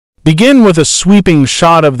Begin with a sweeping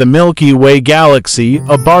shot of the Milky Way galaxy,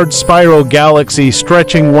 a barred spiral galaxy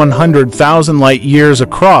stretching 100,000 light-years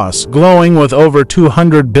across, glowing with over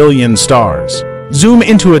 200 billion stars. Zoom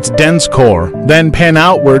into its dense core, then pan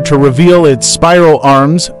outward to reveal its spiral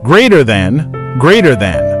arms, greater than.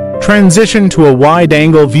 Transition to a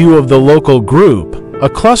wide-angle view of the local group, a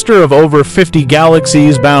cluster of over 50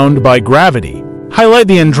 galaxies bound by gravity. Highlight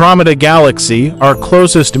the Andromeda galaxy, our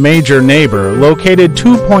closest major neighbor, located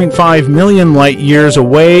 2.5 million light-years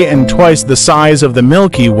away and twice the size of the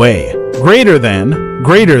Milky Way. Greater than.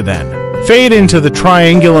 Fade into the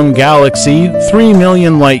Triangulum galaxy, 3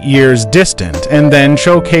 million light-years distant, and then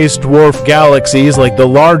showcase dwarf galaxies like the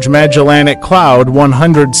Large Magellanic Cloud,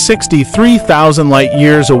 163,000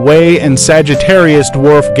 light-years away, and Sagittarius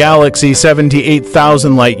dwarf galaxy,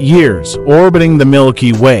 78,000 light-years, orbiting the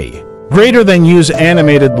Milky Way. Greater than use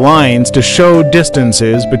animated lines to show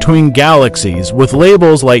distances between galaxies with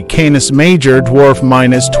labels like Canis Major dwarf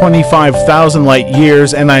minus 25,000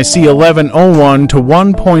 light-years and IC 1101 to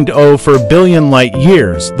 1.0 for billion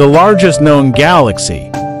light-years, the largest known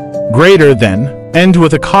galaxy. Greater than. End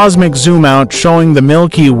with a cosmic zoom-out showing the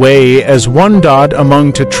Milky Way as one dot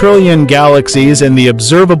among 2 trillion galaxies in the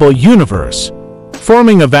observable universe,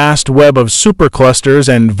 forming a vast web of superclusters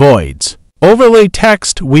and voids. Overlay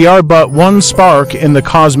text, we are but one spark in the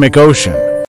cosmic ocean.